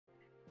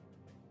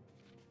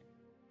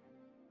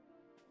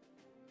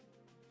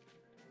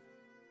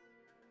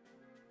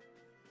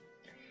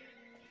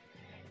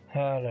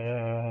Ah là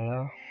là là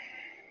là.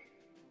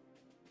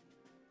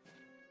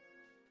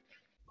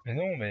 Mais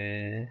non,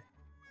 mais...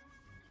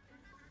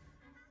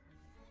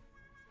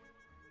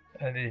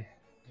 Allez,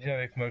 viens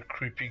avec moi,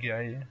 creepy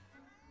guy.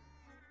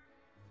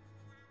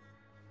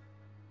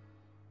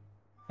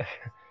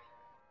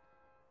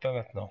 Pas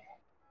maintenant.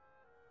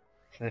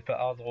 Ce n'est pas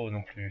hard row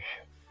non plus.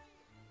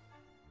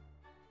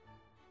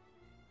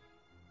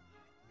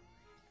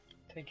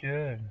 Ta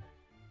gueule.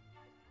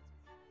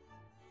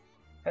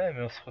 Ah,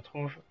 mais on se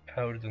retrouve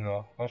à Hall de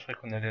Nord. Non, je croyais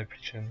qu'on allait à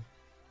Pleachen.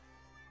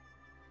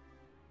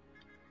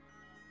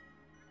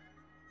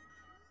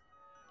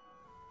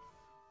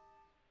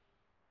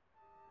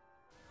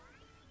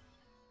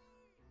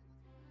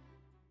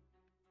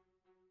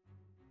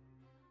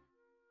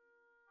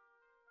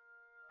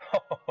 Oh,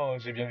 oh, oh,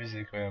 j'ai bien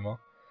visé quand même, hein.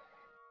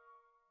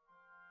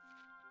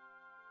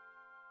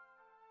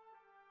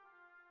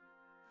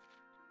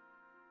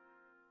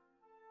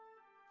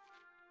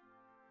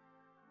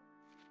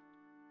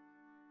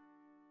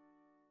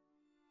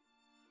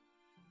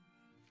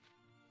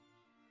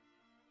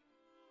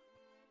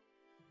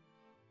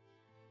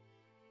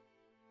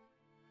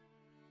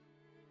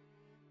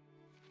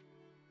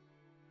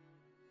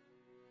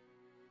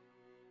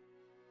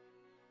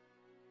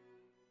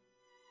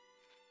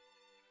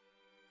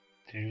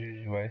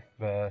 Ouais,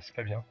 bah c'est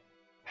pas bien.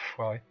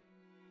 Foiré.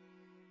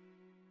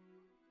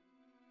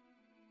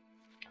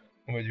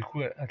 Bon bah du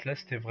coup,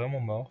 Atlas était vraiment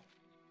mort.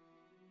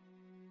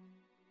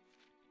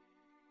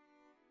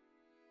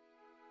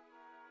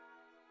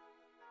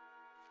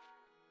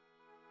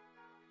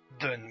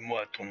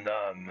 Donne-moi ton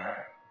âme.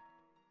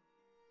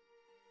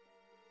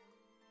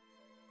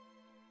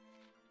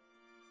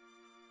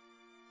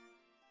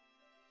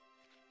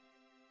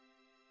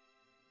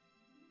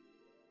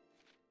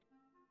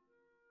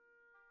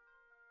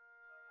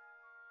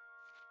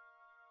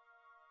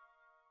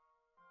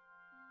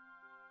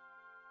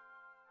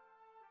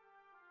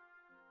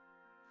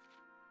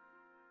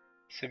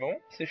 C'est bon?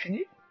 C'est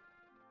fini?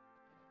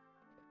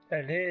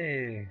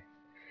 Allez!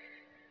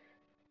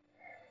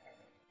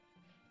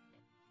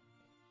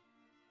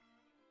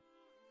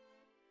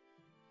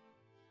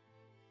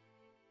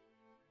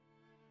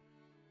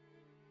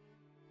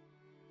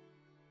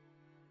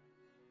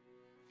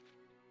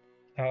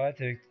 Arrête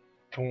avec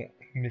ton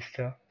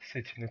Mesta,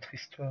 c'est une autre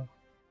histoire.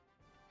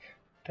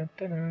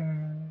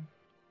 Tantana.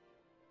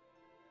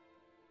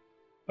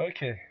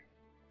 Ok,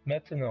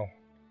 maintenant,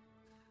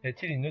 y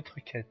a-t-il une autre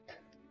quête?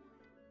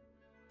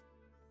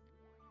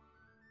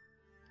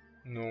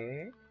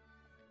 Non.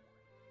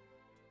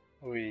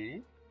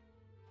 Oui.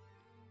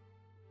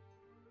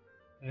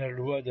 La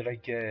loi de la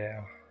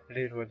guerre.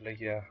 Les lois de la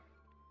guerre.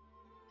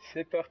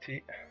 C'est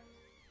parti.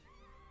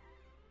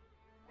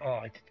 Oh,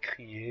 arrêtez de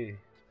crier.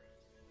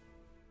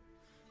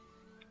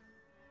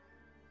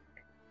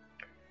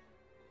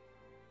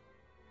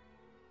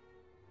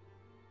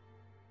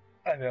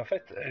 Ah, mais en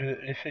fait,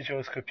 l'effet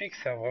gyroscopique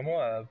sert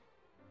vraiment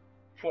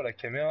pour la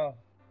caméra.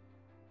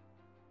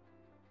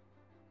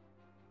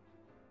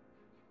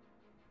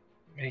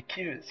 Mais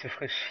qui se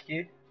ferait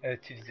chier à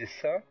utiliser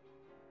ça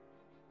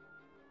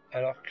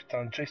alors que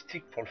t'as un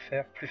joystick pour le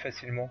faire plus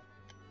facilement?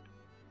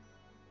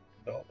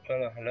 Alors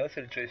voilà, là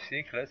c'est le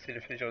joystick, là c'est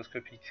l'effet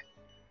gyroscopique.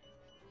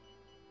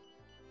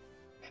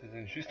 Ça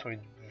donne juste envie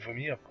de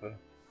vomir quoi.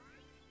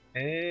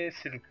 Et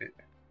c'est loupé.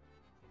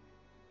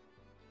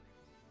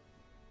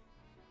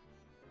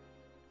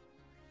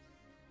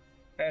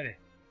 Allez.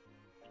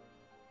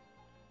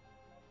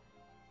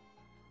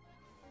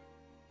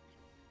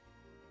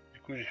 Du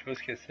coup je suppose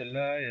qu'il y a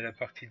celle-là, il y a la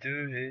partie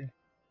 2 et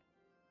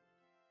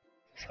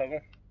ce sera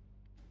bon.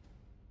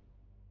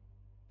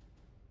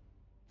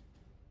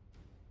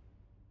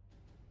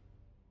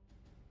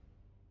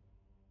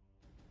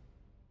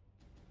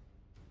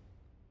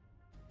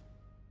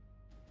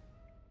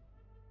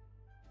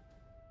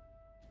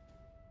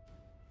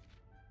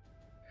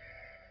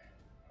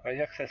 On va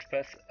dire que ça se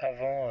passe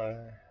avant,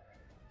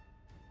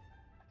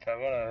 c'est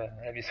avant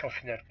la mission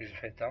finale que j'ai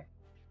faite. Hein.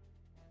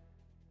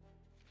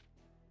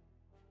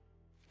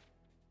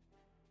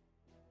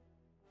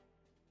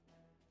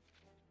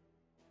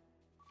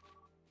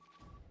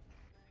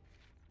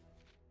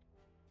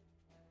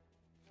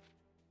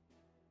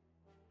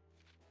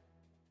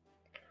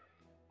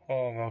 Oh,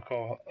 on va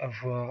encore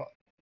avoir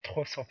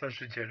 300 pages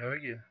de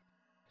dialogue.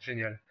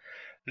 Génial.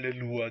 Les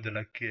lois de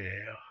la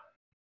guerre.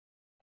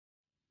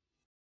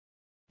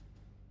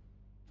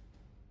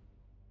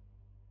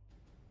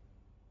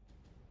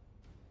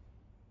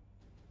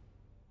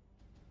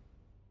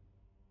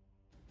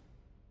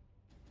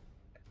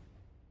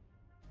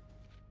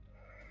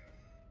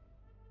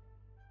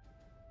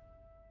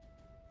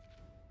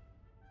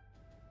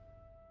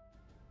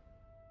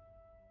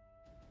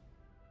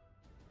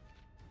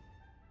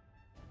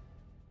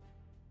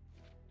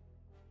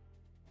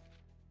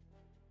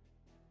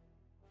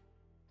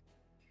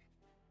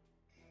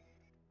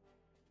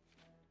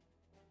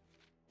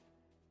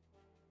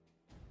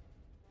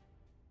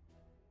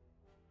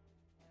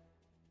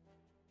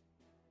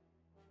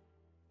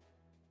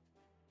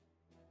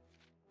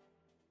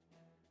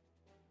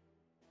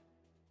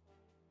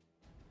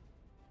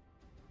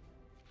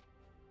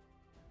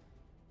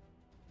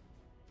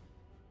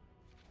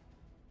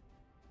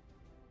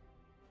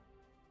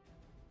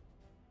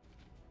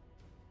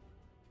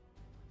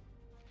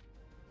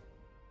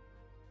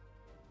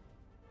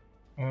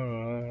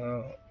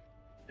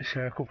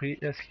 j'ai compris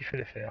ce qu'il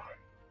fallait faire.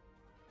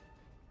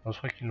 Alors, je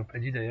crois qu'ils l'ont pas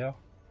dit d'ailleurs.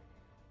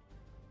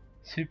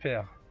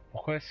 Super.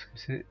 Pourquoi est-ce que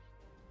c'est...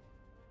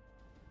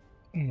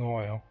 Non,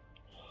 rien.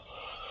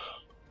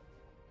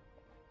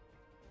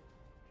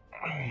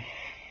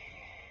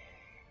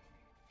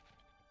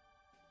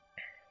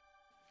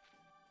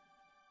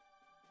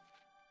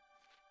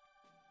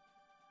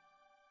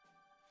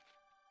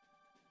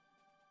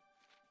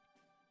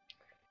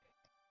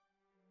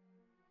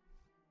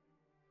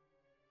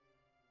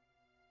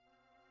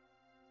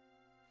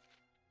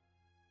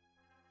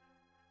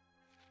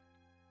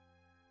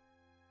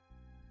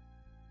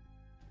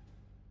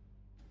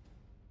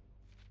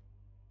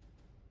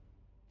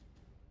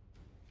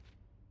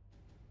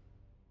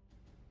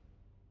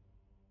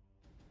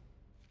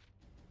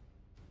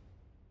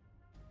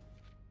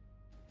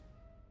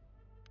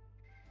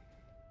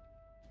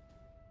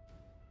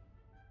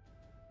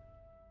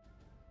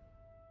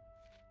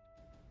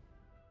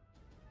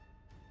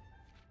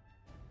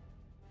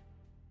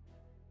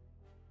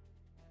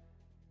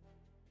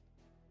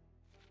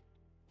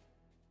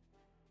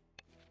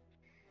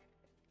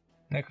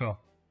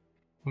 D'accord.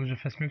 Faut que je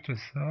fasse mieux que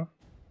ça.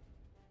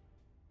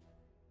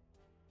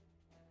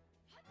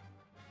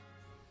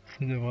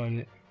 Ça devrait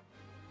aller.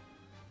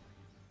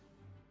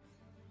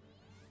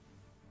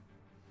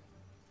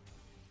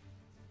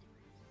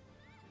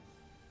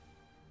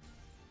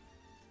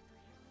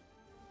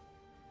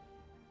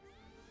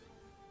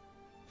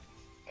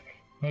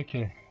 Ok.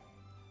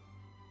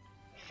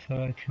 Ça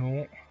va être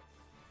long.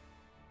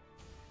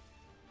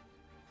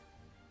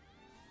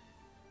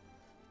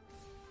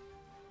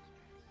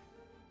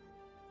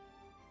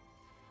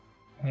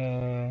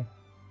 Euh...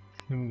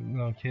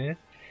 Ok.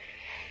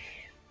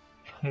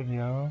 Très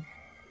bien.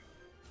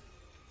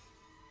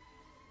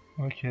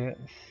 Ok.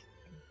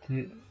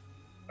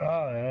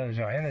 Ah là là,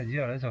 j'ai rien à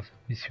dire là sur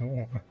cette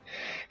mission.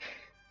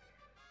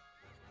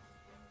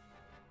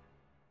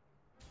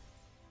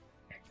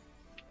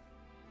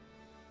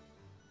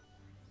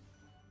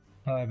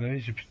 Ah bah oui,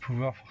 j'ai plus de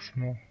pouvoir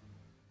forcément.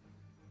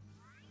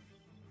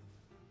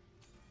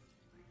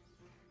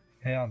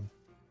 Merde.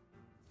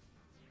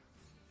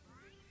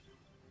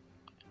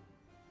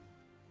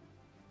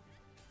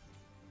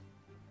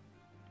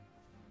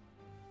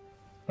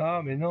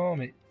 Ah mais non,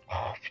 mais...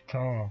 Oh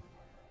putain.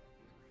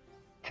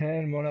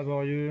 Tellement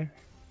laborieux.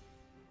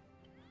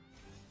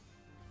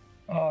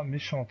 Ah,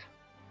 méchante.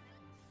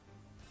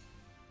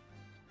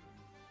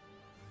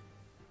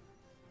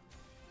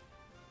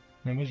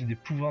 Mais moi j'ai des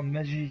pouvoirs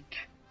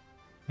magiques.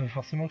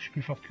 Forcément que je suis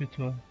plus forte que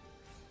toi.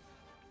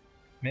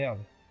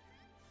 Merde.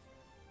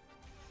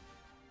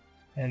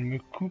 Elle me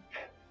coupe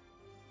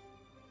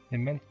les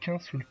mannequins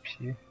sous le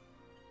pied.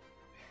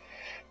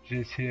 J'ai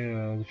essayé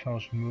de faire un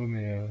jeu de mots,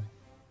 mais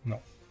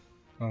non.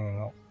 Non, non,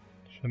 non.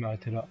 Je vais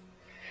m'arrêter là.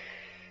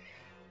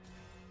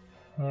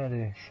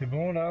 Allez, c'est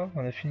bon là?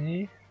 On a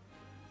fini?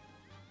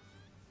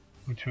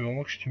 Ou tu veux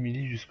vraiment que je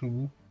t'humilie jusqu'au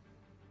bout?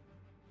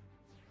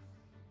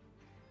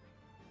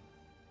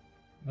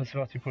 Bah, c'est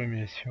parti pour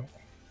l'humiliation.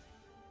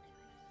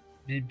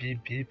 Bip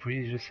bip bip,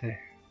 oui, je sais.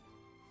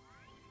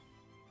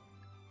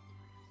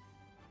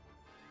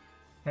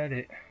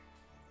 Allez.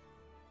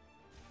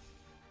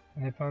 On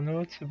n'est pas un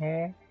autre, c'est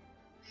bon?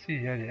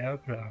 Si, allez,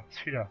 hop là,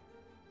 celui-là.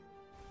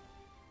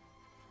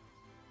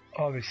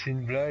 Oh, mais c'est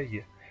une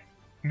blague.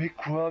 Mais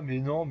quoi? Mais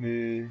non,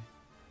 mais...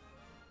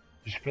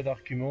 J'ai pas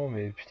d'argument,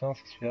 mais putain,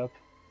 ça se fait hop.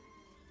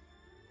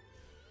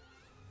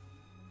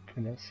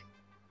 Connasse.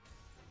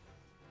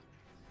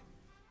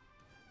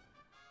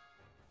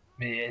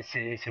 Mais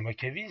c'est moi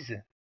qui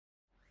avise.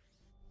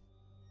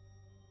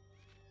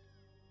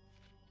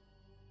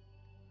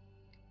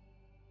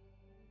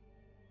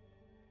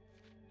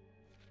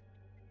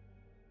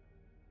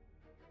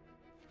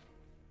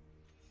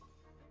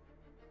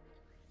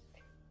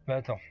 Bah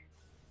attends,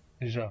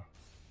 déjà.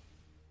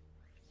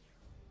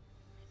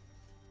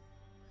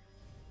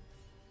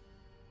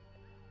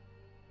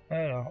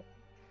 Alors,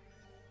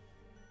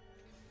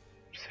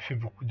 ça fait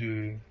beaucoup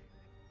de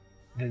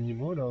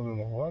d'animaux là au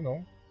même endroit,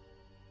 non?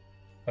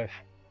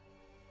 Bref.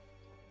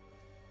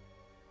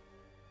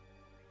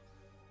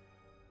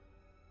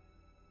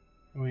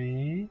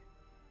 Oui,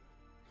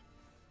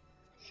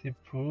 c'est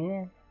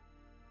pour...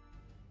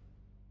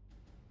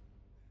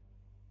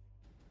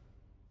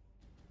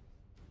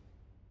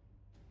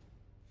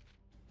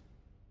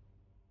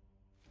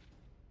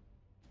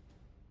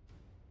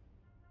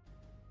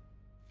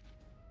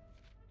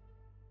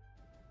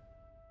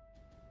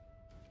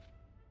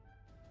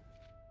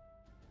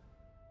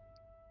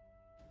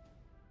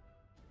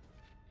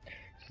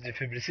 Tu t'es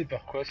fait blesser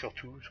par quoi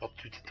surtout? Genre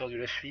tu t'es tordu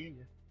la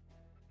cheville?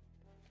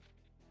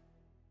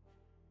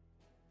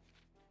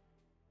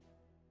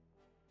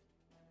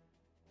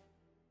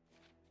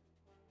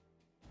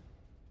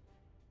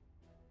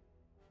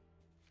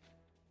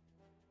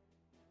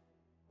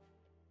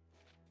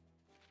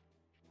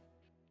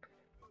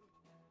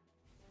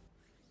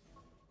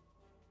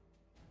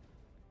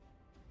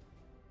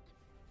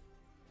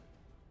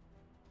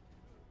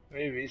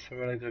 Oui, oui, ça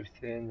va la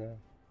gravitaine.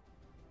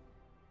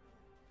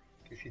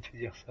 Qu'est-ce qui te fait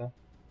dire ça?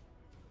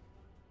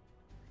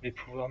 mes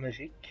pouvoirs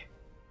magiques.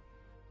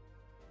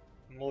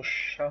 Mon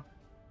chat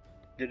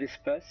de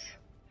l'espace.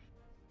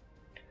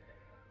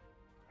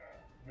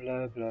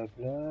 Bla bla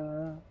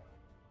bla.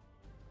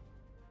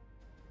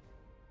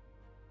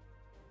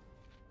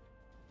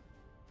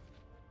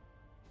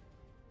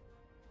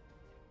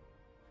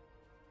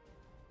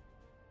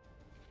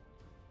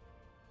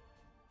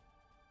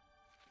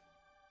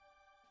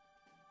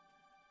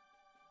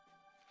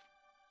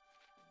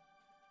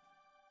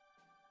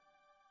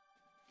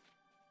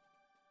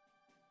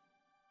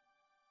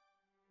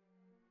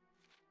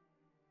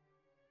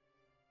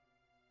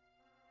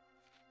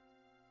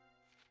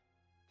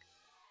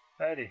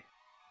 Allez,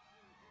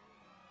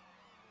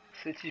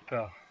 c'est y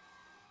part.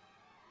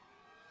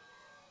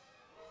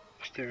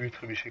 Je t'ai vu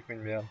trébucher comme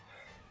une merde.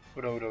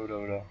 Oula oula oula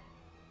oula.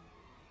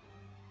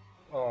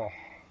 Oh,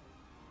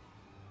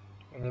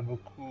 on a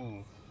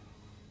beaucoup.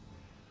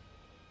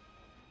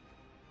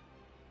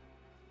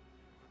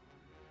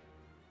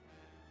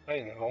 Ah,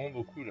 il y en a vraiment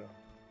beaucoup là.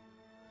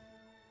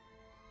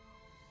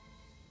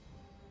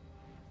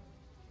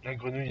 La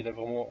grenouille, il a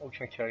vraiment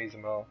aucun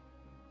charisme. Hein.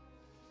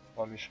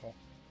 Oh, méchant.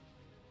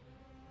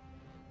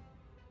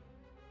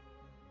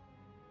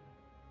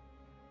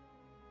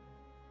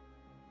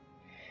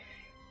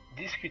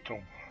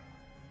 Discutons.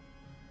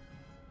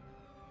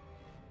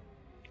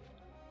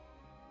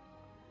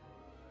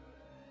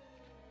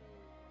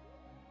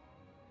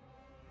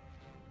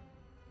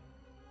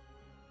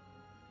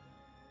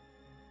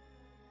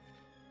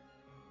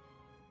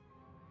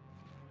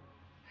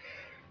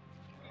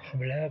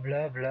 Bla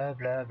bla bla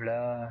bla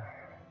bla.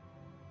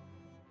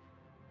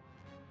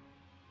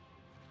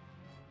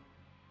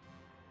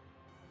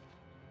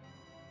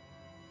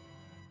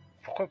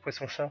 Pourquoi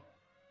poisson-chat?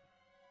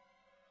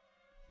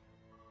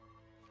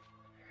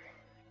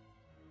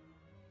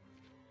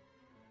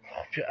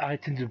 Oh, puis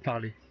arrêtez de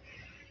parler.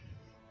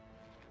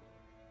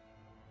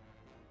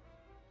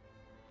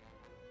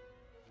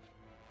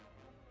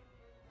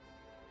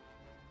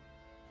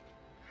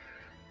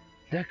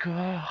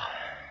 D'accord.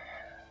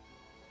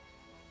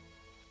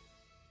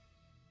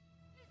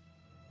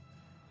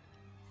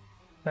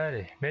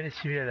 Allez, mets les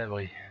civils à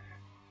l'abri.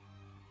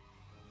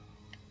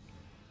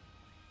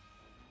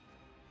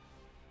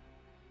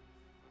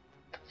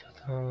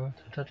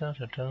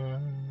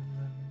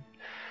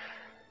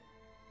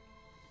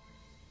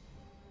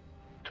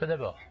 Toi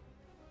d'abord.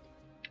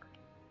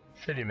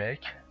 Salut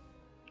mec.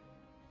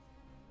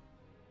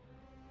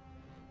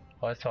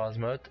 On reste sur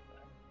Azmoth.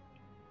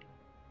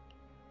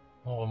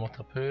 On remonte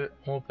un peu,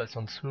 on passe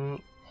en dessous,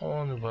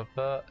 on ne voit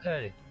pas.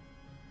 Allez.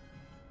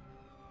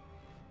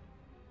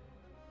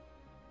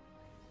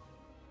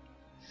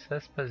 Ça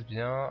se passe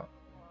bien.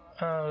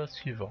 Un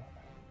suivant.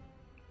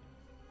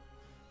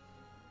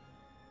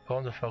 Par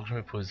contre, il va falloir que je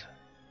me pose.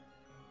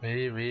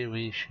 Oui, oui,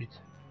 oui,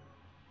 chute.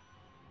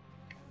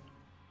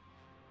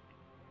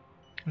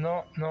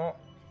 Non, non.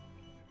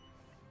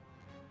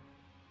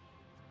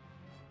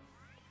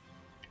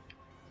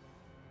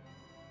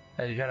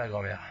 Allez, viens la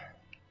grand-mère.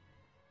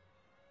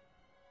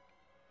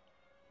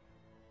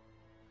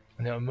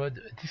 On est en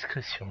mode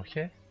discrétion, ok?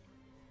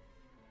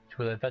 Tu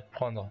voudrais pas te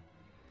prendre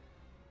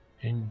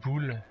une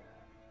boule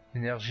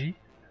d'énergie,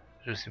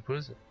 je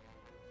suppose.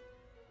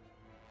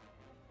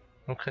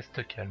 Donc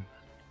reste calme.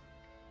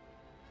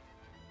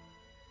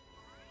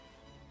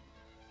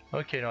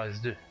 Ok, il en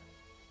reste deux.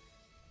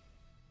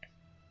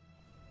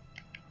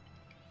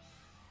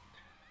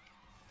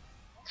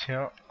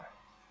 Tiens.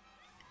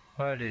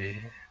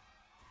 Allez.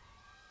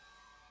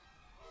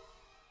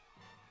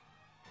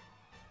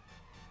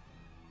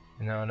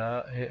 Il y en a un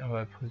là et on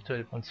va plutôt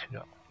aller prendre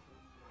celui-là.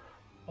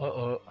 Oh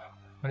oh,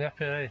 on est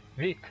repéré,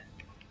 vite.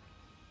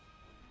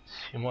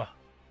 Suis-moi.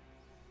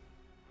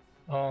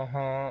 Oh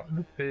oh,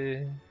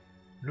 loupé.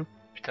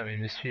 Putain mais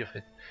il me suit en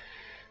fait.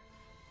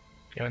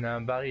 Et on a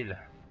un baril.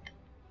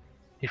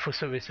 Il faut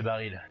sauver ce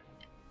baril.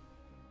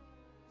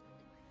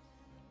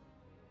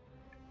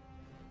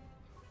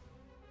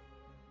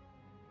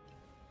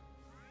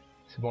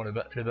 C'est bon,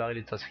 le baril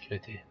est en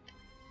sécurité.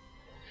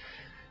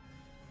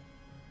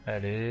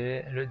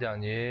 Allez, le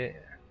dernier.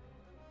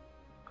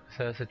 Comme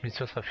ça, cette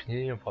mission sera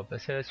finie, on pourra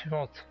passer à la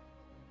suivante.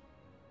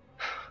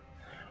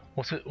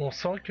 On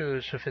sent que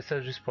je fais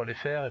ça juste pour les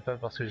faire et pas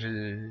parce que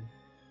j'ai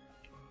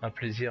un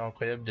plaisir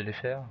incroyable de les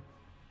faire.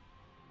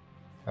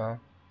 Hein?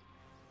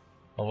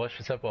 En vrai, je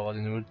fais ça pour avoir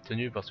des nouvelles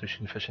tenues parce que je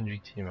suis une fashion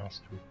victime, hein,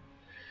 c'est tout.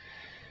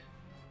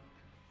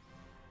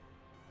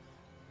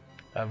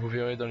 Ah, vous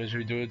verrez dans les jeux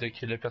vidéo, dès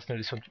qu'il y a la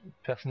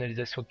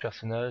personnalisation de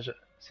personnages,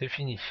 c'est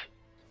fini.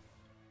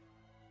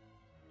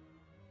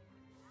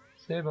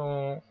 C'est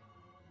bon.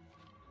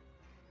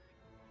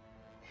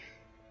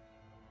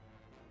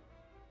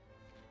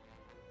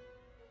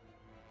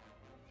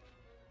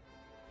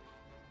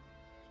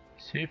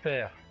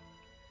 Super.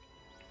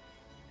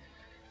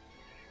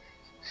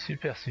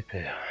 Super,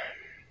 super.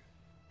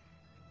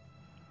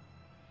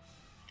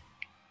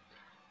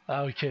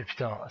 Ah ok,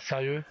 putain,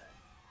 sérieux?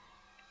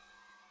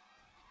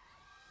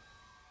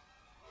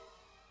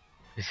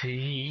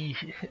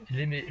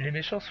 Les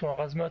méchants sont en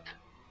Razmot.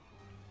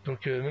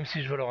 Donc même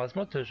si je vole en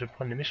Razmote, je vais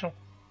prendre les méchants.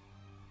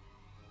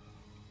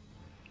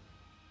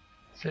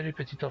 Salut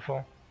petit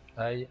enfant.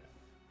 Aïe.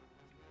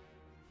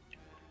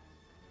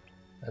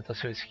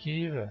 Attention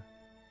esquive.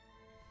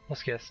 On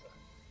se casse.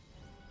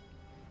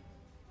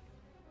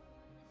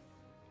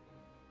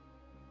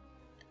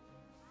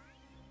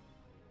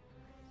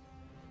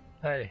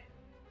 Allez,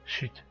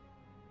 chute.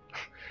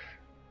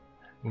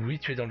 Oui,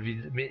 tu es dans le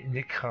vide, mais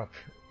n'aie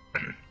crainte.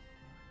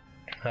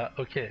 Ah,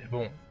 ok,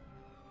 bon.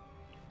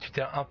 Tu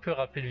t'es un peu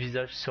râpé le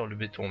visage sur le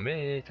béton,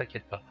 mais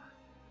t'inquiète pas.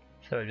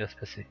 Ça va bien se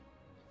passer.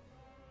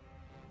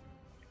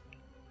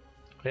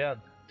 Regarde,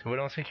 te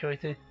voilà en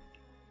sécurité.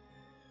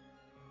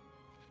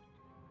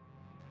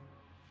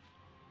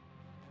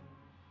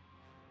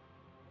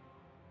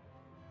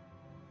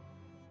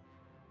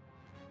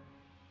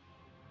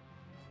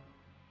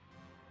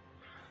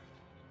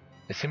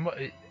 Et c'est moi.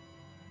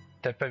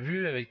 T'as pas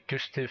vu avec que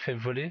je t'ai fait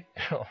voler?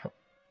 Genre,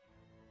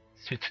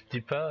 si tu te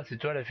dis pas, c'est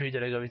toi la fille de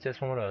la gravité à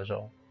ce moment-là,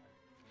 genre.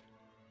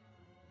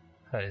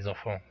 Ah, les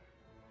enfants.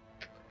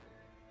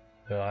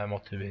 Vraiment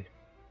teubé.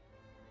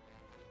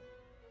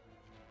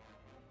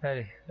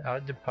 Allez,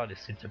 arrête de me parler,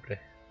 s'il te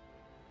plaît.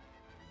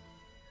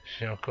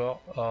 J'ai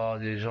encore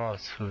des gens à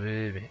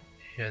sauver, mais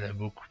il y en a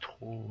beaucoup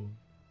trop.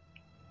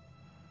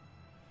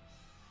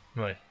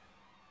 Ouais.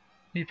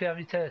 Hyper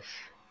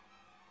vitesse.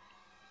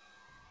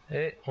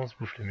 Et on se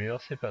bouffe le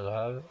mur, c'est pas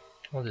grave.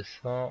 On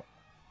descend.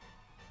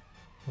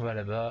 On va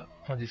là-bas,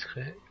 en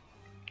discret.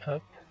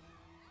 Hop.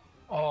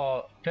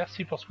 Oh,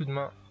 merci pour ce coup de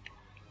main.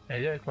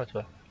 Allez, viens avec moi,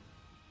 toi.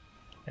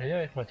 Allez, viens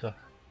avec moi, toi.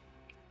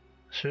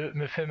 Je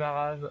me fais ma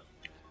rave.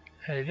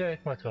 Allez, viens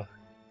avec moi, toi.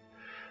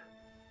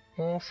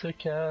 On se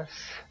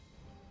casse.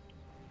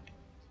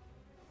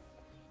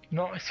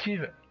 Non,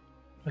 esquive.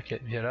 Ok,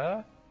 viens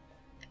là.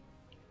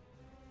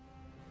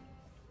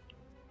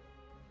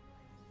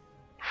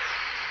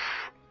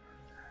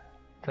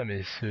 Putain,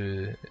 mais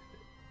ce...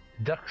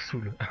 Dark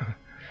Soul.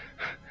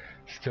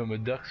 C'était en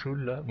mode Dark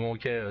Soul, là. Bon,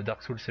 ok,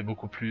 Dark Soul, c'est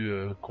beaucoup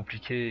plus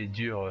compliqué et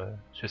dur,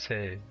 je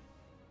sais.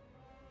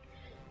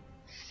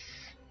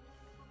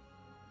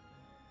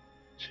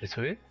 Je l'ai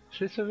sauvé? Je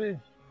l'ai sauvé.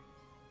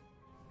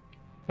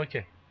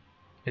 Ok.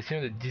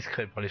 Essayons d'être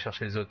discret pour aller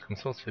chercher les autres, comme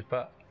ça on se fait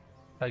pas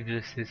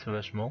agresser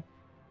sauvagement.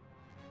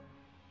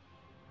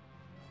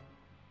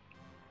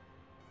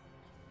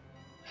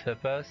 Ça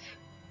passe.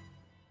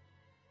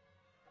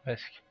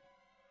 Presque.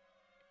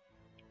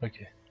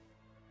 Ok.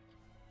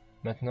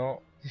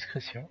 Maintenant,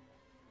 discrétion.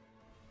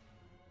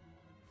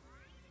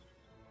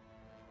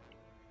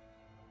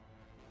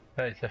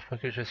 Ah, ils savent pas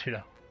que je suis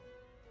là.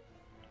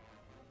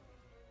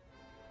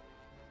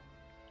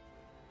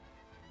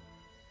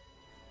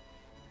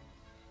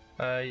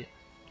 Aïe.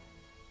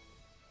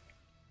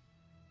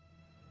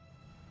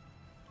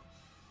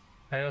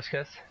 Allez, on se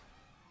casse.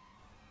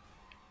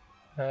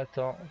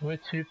 Attends, où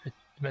es-tu, petite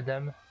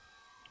madame?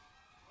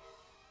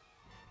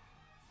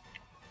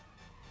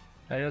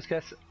 Allez, on se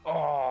casse.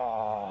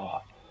 Oh!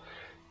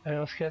 Allez,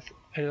 on se casse.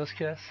 Allez, on se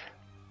casse.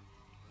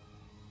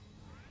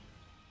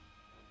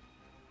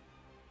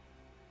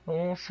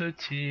 On se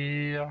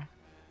tire.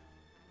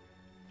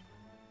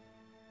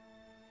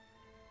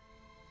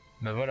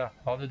 Ben voilà,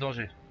 hors de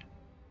danger.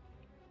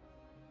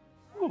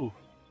 Ouh!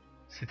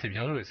 C'était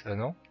bien joué ça,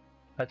 non?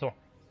 Attends.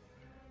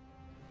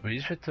 Oui,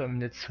 je vais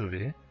t'emmener te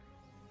sauver.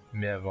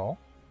 Mais avant...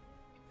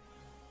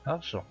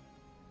 Argent.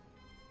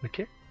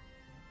 Ok?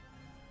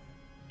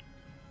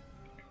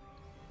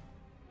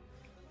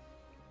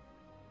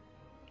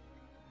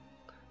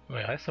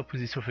 Ouais, reste en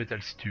position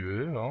fétale si tu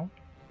veux, hein.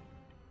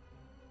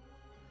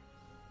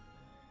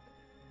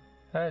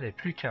 Allez,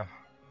 plus qu'un.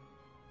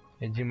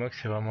 Et dis-moi que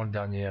c'est vraiment le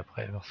dernier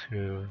après, parce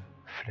que...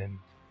 flemme.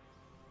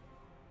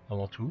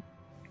 Avant tout.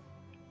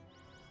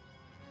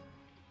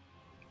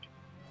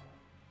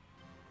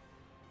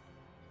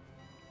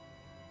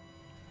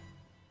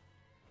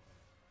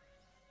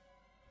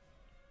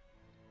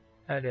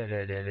 Allez, allez,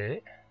 allez,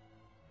 allez.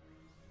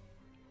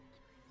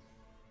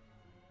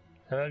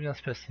 Ça va bien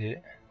se passer.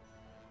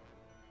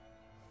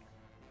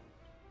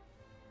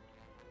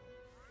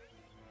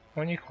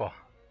 On y croit.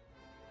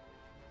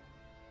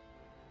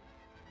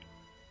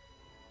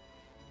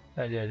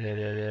 Allez, allez,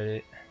 allez, allez,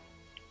 allez.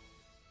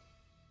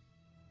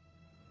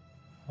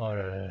 Oh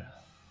là là là.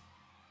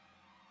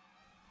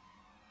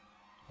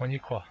 On y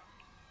croit.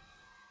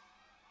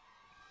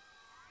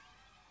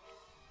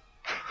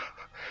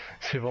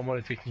 C'est vraiment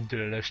la technique de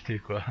la lâcheté,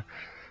 quoi.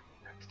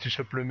 Si tu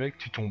chopes le mec,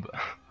 tu tombes.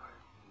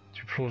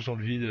 Tu plonges dans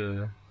le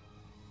vide.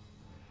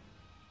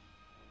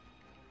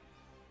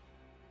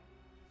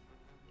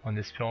 En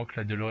espérant que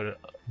la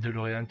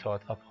DeLorean te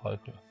rattrapera,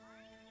 quoi.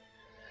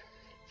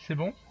 C'est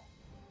bon?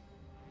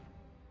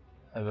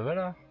 Ah bah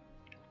voilà.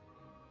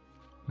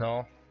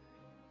 Non.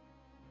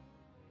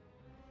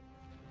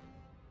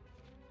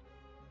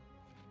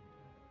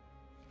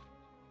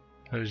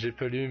 J'ai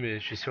pas lu, mais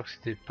je suis sûr que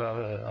c'était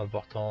pas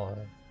important.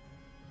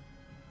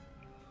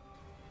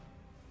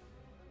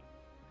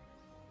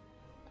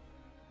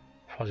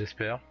 Enfin,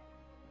 j'espère.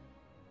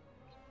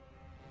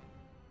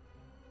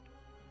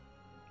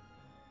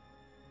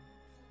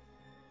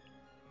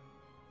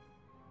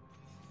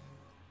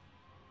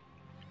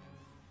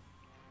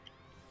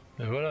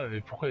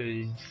 mais pourquoi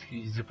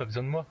ils ont pas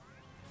besoin de moi?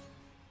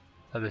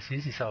 Ah bah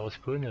si ça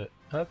respawn,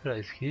 hop là,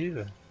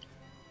 esquive.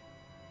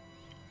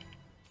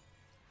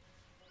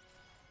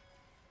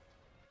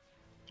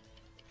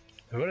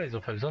 Et voilà, ils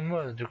ont pas besoin de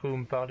moi, de quoi vous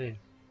me parlez?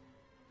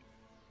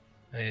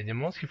 Il y a des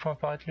monstres qui font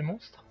apparaître les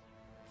monstres?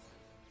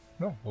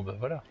 Non, bon bah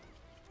voilà.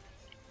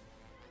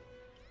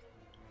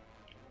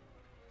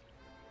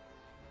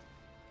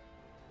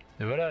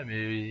 Et voilà, mais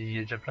il y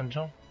a déjà plein de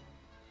gens.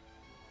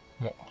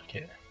 Bon,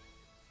 ok.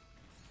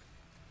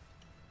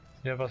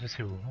 C'est bien parce que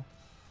c'est vous. Hein.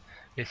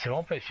 Et c'est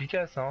vraiment pas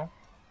efficace, hein.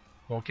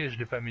 Bon, ok, je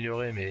l'ai pas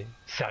amélioré, mais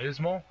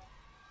sérieusement?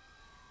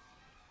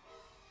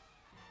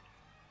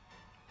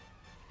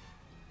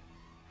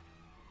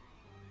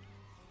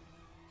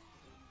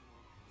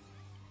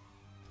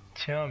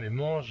 Tiens, mais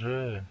mange,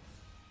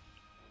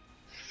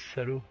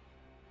 salaud.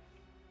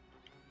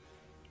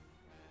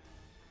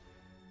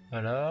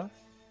 Voilà.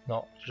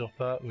 Non, toujours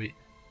pas, oui.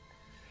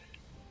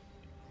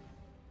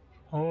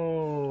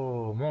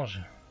 Oh,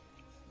 mange.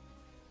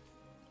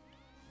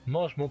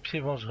 Mange mon pied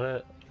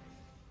vengeur.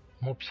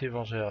 Mon pied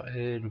vengeur.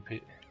 Et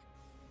loupé.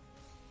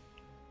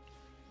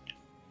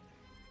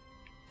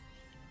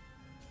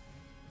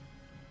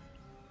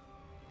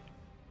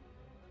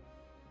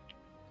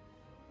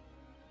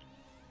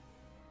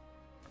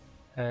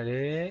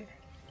 Allez.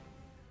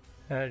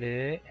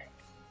 Allez.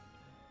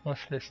 On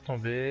se laisse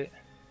tomber.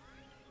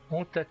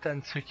 On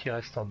tatane ceux qui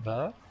restent en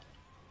bas.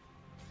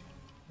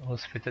 On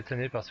se fait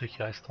tataner par ceux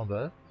qui restent en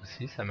bas.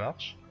 Aussi, ça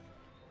marche.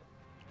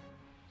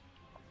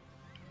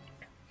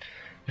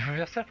 Il faut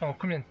faire ça pendant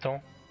combien de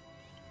temps?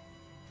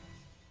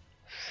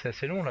 C'est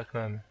assez long là quand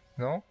même,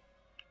 non?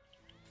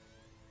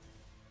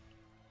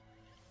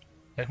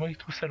 Y'a que moi qui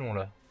trouve ça long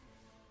là.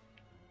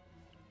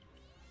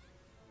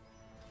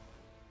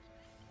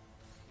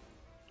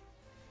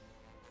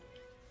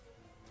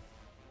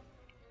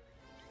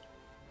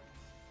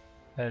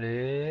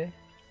 Allez.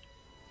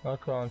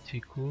 Encore un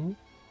petit coup.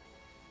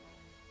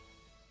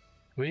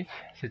 Oui,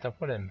 c'est un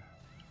problème.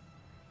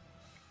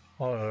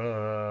 Oh là là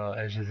là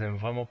là, je les aime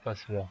vraiment pas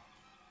ceux-là.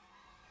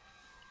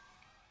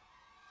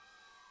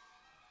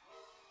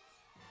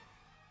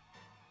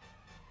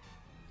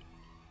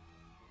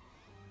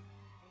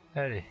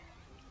 Allez.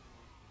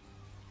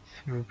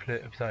 S'il vous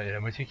plaît. Oh, putain, il y a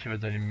la moitié qui va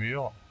dans les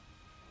murs.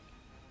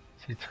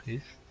 C'est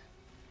triste.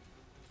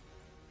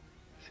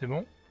 C'est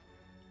bon?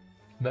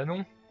 Bah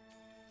non.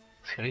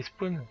 C'est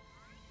respawn.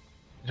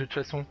 De toute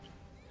façon.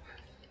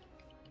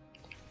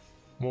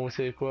 Bon, vous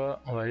savez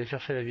quoi? On va aller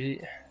chercher la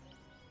vie.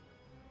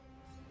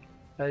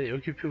 Allez,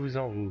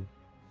 occupez-vous-en, vous.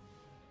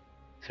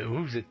 C'est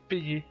vous, vous êtes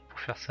payés pour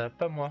faire ça,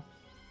 pas moi.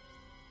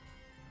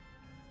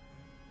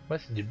 Moi,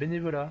 c'est du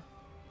bénévolat.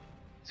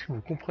 Est-ce que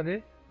vous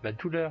comprenez? Ma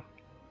douleur.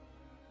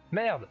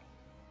 Merde!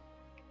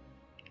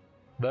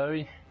 Bah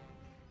oui.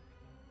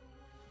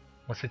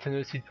 On s'étonne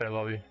aussi de pas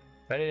l'avoir vu.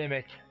 Allez les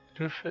mecs,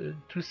 tous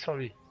sur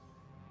lui.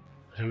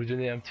 Je vais vous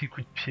donner un petit coup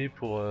de pied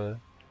pour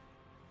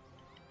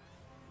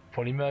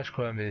l'image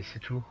quoi, mais c'est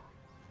tout.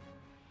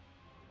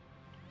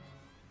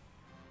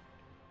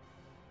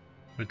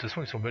 Mais de toute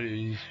façon, ils sont balés,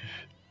 ils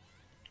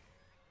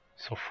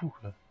s'en foutent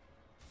quoi.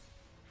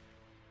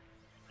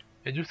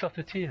 Et d'où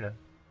sortent-ils?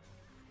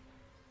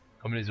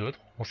 Comme les autres,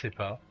 on sait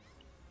pas.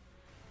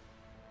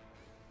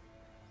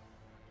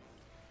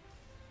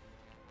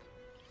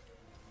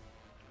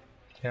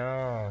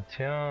 Tiens,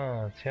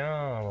 tiens,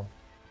 tiens.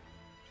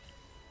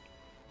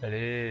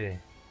 Allez.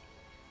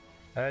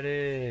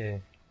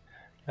 Allez.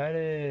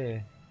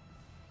 Allez.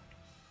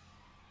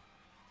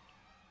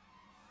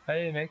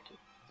 Allez mec.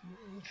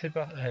 C'est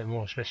pas.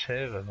 Bon, je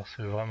l'achève parce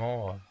que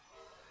vraiment.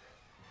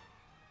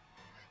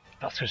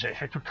 Parce que j'avais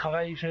fait tout le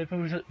travail, j'allais pas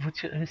vous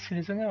laisser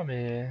les honneurs,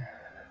 mais.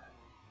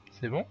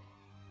 C'est bon?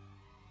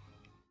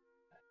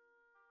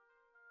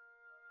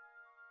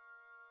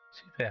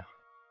 Super.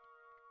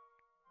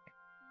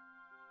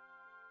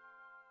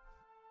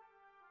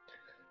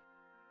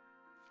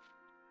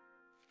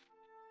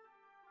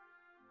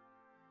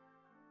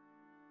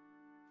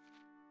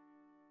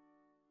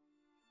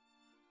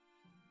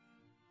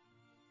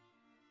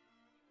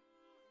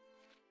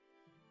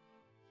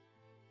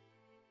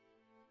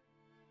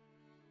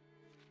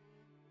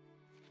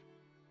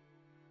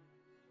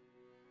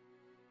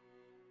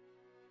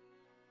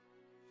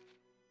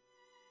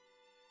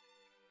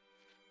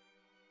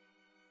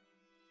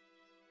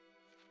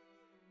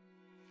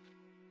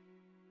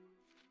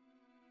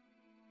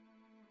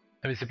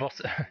 Ah mais c'est pour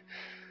ça.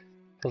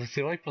 Parce que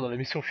c'est vrai que pendant la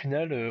mission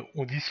finale,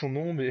 on dit son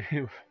nom, mais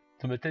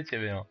dans ma tête il y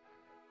avait un.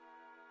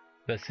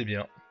 Bah c'est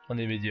bien, on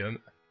est médium.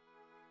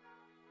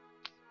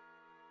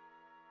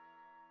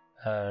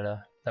 Ah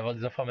là, d'avoir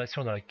des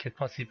informations dans la quête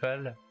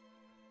principale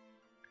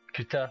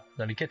que t'as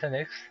dans les quêtes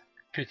annexes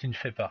que tu ne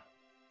fais pas.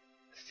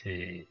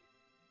 C'est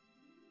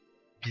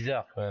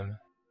bizarre quand même.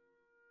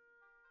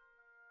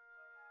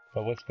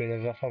 Enfin, ouais, c'est pas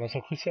une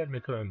information cruciale,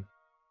 mais quand même.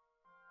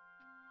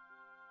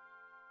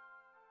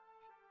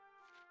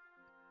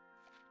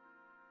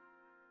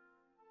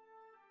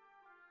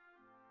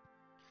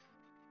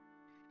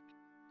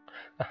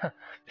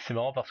 C'est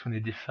marrant parce qu'on est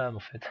des femmes en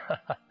fait.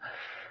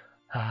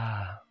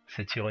 Ah,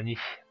 Cette ironie.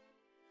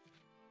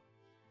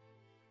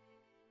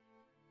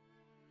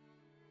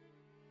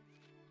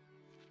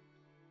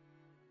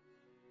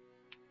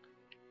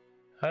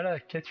 Voilà,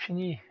 quête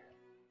finie.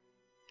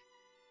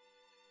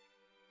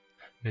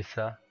 Mais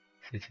ça,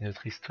 c'est une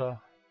autre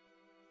histoire,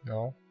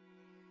 non?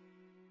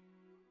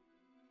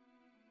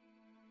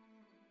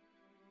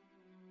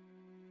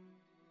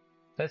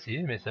 Ah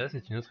si, mais ça,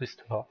 c'est une autre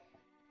histoire.